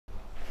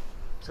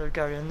So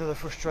Gary, another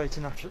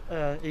frustrating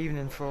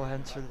evening for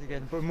Hednesford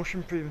again, but a much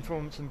improved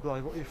performance in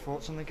Blythe. What are your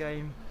thoughts on the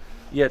game?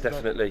 Yeah,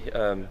 definitely.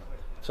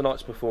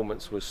 Tonight's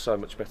performance was so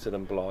much better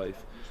than Blythe.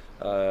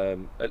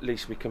 At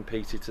least we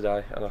competed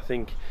today, and I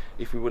think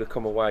if we would have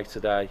come away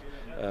today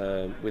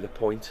with a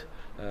point,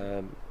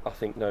 I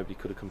think nobody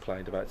could have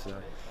complained about today.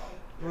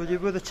 Well,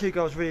 were the two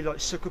goals really like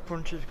sucker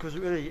punches? Because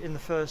really, in the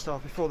first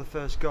half, before the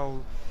first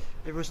goal,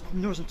 there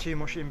wasn't too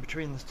much in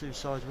between the two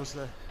sides, was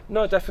there?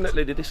 No,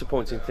 definitely. The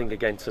disappointing thing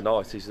again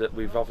tonight is that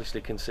we've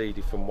obviously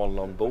conceded from one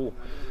long ball,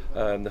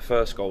 the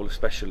first goal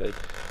especially,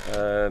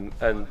 and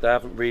they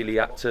haven't really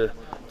had to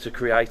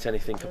create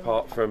anything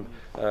apart from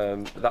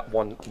that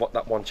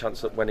one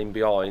chance that went in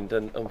behind,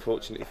 and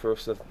unfortunately for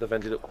us they've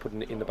ended up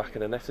putting it in the back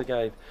of the net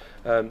again.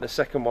 The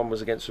second one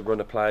was against a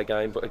runner player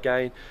game, but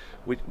again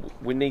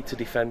we need to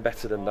defend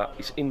better than that.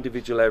 It's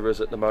individual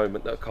errors at the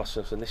moment that are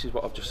costing us, and this is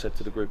what I've just said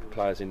to the group of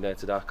players in there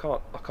today.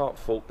 I can't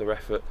fault their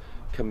effort,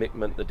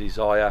 commitment, the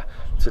desire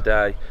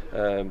today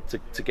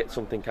to get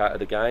something out of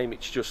the game.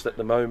 It's just at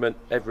the moment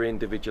every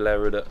individual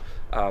error that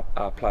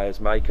our players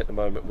make at the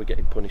moment we're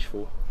getting punished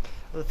for.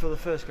 Well, for the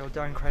first goal,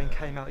 Darren Crane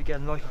came out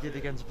again like he did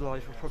against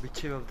Blythe for probably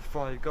 2 of the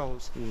 5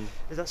 goals.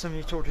 Is that something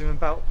you talked to him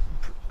about,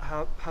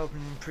 helping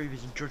him improve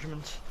his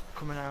judgment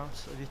coming out?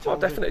 Well,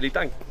 definitely.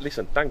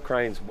 Dan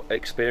Crane's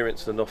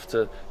experienced enough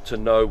to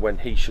know when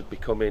he should be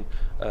coming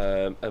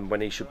and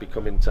when he should be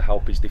coming to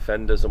help his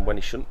defenders and when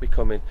he shouldn't be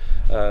coming.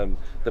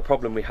 The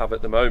problem we have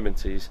at the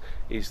moment is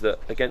that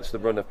against the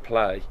run of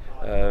play,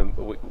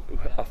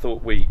 I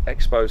thought we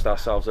exposed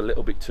ourselves a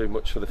little bit too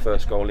much for the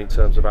first goal in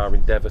terms of our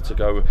endeavour to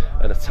go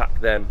and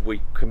attack them.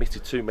 We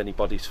committed too many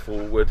bodies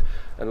forward,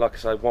 and like I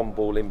say, one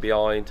ball in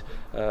behind,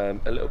 a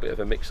little bit of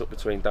a mix-up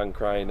between Dan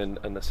Crane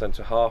and the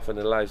centre half, and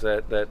it allows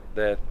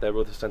their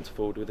other centre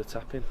forward with a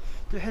tap-in.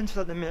 Do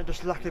Hednesford at the minute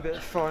just lack a bit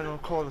of final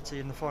quality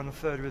in the final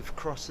third with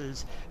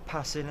crosses,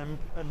 passing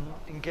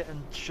and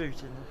getting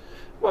shooting?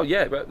 Well,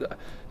 yeah, but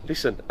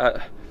listen,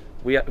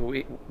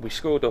 we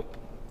scored up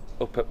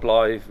at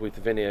Blythe with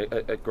Vinny,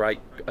 a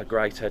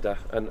great header,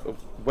 and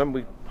when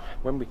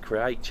we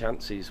create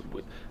chances,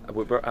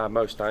 we're at our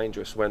most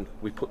dangerous when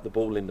we put the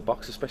ball in the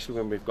box, especially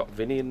when we've got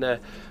Vinny in there.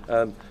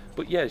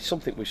 But yeah, it's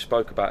something we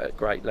spoke about at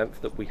great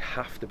length, that we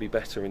have to be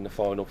better in the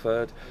final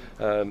third.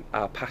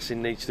 Our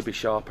passing needs to be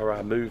sharper,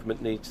 our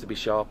movement needs to be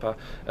sharper,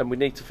 and we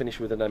need to finish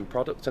with an end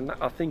product. And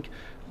I think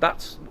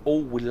that's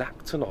all we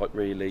lack tonight,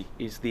 really,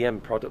 is the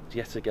end product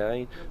yet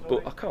again.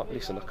 But I can't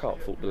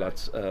fault the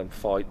lads'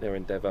 fight, their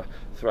endeavour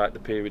throughout the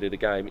period of the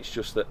game. It's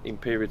just that in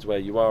periods where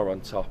you are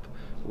on top,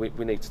 we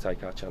need to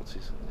take our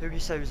chances. Who would you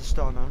say was the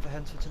star man for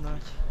Hednesford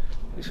tonight?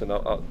 Listen,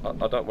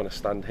 I don't want to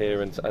stand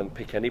here and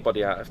pick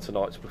anybody out of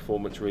tonight's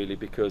performance, really,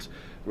 because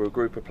we're a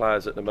group of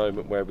players at the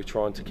moment where we're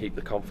trying to keep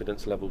the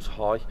confidence levels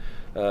high.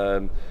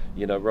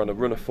 We're on a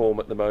run of form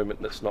at the moment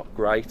that's not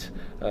great,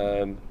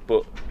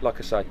 but like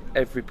I say,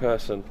 every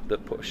person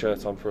that put a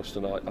shirt on for us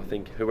tonight, I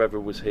think whoever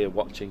was here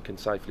watching can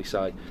safely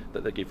say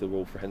that they give the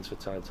all for Hednesford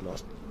Town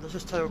tonight. Let's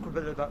just talk a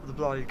bit about the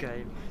Blythe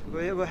game.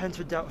 Were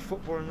Hednesford dealt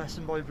football and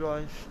lesson by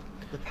Blythe?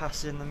 The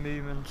passing, the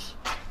movement,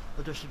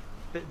 are just a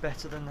bit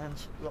better than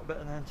a lot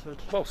better than Hednesford?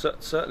 Well,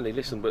 certainly.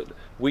 Listen, but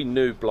we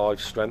knew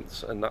Blythe's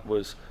strengths, and that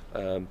was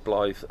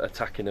Blythe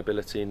attacking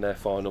ability in their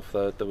final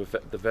third.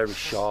 They're very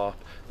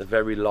sharp, they're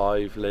very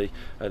lively,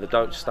 they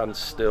don't stand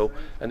still,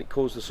 and it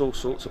caused us all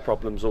sorts of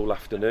problems all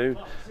afternoon.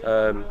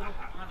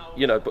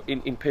 But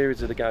in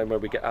periods of the game where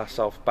we get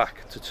ourselves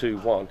back to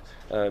 2-1,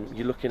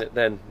 you're looking at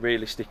then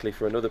realistically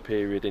for another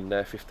period in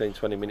there,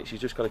 15-20 minutes, you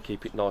just got to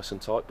keep it nice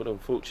and tight. But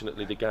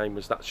unfortunately the game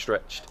was that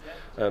stretched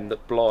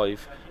that Blythe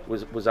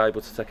was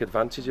able to take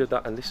advantage of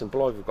that. And listen,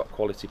 Blythe have got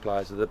quality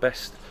players. They're the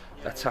best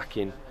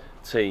attacking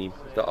team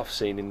that I've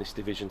seen in this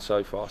division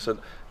so far, so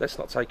let's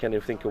not take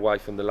anything away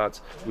from the lads.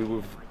 We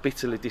were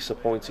bitterly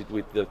disappointed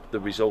with the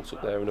result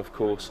up there, and of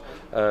course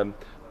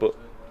but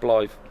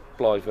Blythe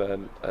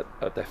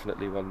are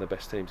definitely one of the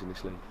best teams in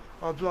this league.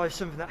 Are Blythe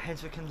something that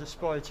Hednesford can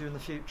aspire to in the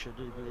future,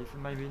 do you believe?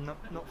 And maybe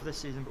not for this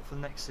season, but for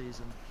the next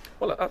season?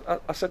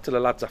 Well, I said to the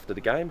lads after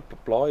the game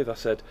at Blythe, I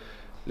said,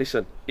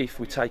 listen, if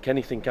we take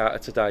anything out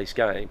of today's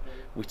game,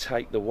 we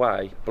take the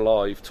way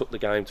Blythe took the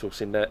game to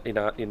us in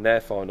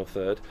their final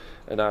third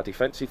and our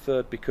defensive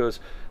third, because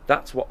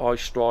that's what I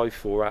strive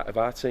for out of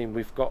our team.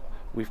 We've got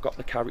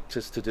the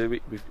characters to do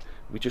it.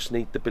 We just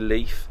need the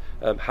belief.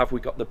 Have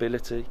we got the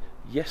ability?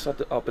 Yes,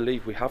 I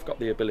believe we have got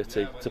the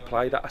ability to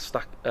play that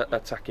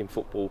attacking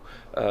football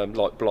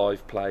like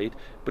Blythe played,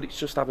 but it's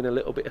just having a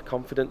little bit of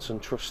confidence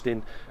and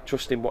trusting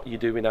what you're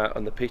doing out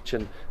on the pitch,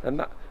 and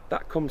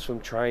that comes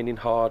from training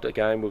hard.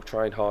 Again, we'll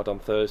train hard on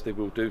Thursday,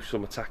 we'll do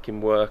some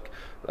attacking work,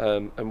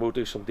 and we'll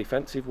do some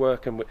defensive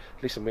work, and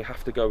we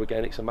have to go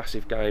again. It's a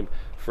massive game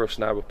for us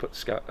now. We'll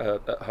put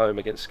at home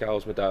against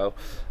Scarsmedale,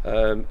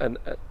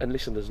 and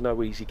listen, there's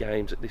no easy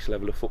games at this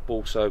level of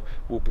football, so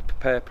we'll be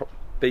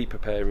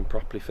preparing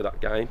properly for that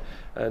game,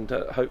 and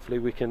hopefully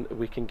we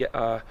can get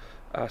our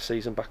our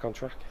season back on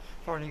track.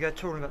 Finally, you go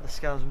talking about the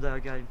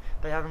Skelmersdale game.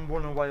 They haven't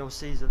won away all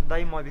season.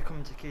 They might be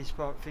coming to Keys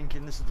Park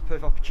thinking this is the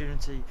perfect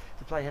opportunity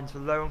to play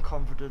Hednesford low on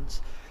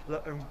confidence,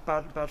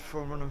 bad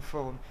form, run and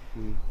form.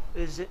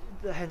 Is it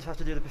the Hens have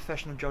to do the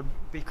professional job,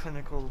 be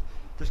clinical,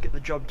 just get the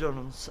job done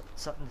on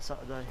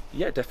Saturday?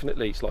 Yeah,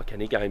 definitely. It's like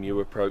any game you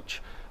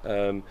approach.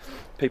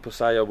 People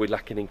say, "Oh, we're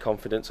lacking in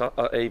confidence." I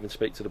even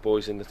speak to the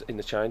boys in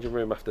the changing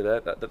room after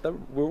that.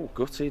 We're all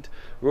gutted.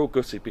 We're all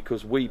gutted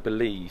because we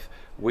believe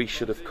we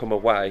should have come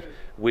away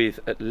with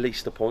at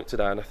least a point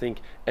today. And I think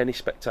any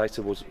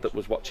spectator that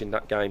was watching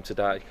that game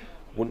today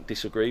wouldn't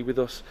disagree with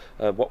us.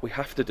 What we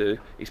have to do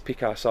is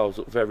pick ourselves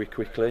up very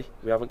quickly.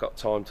 We haven't got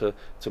time to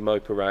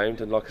mope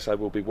around, and like I say,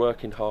 we'll be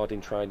working hard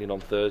in training on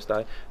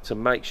Thursday to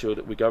make sure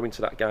that we go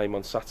into that game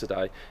on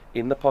Saturday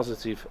in the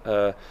positive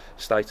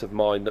state of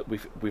mind that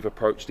we've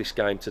approached this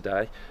game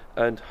today,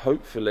 and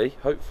hopefully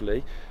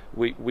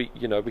we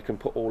can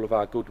put all of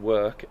our good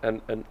work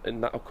and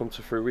that'll come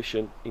to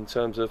fruition in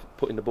terms of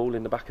putting the ball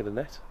in the back of the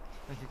net.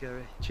 Thank you,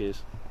 Gary.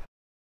 Cheers.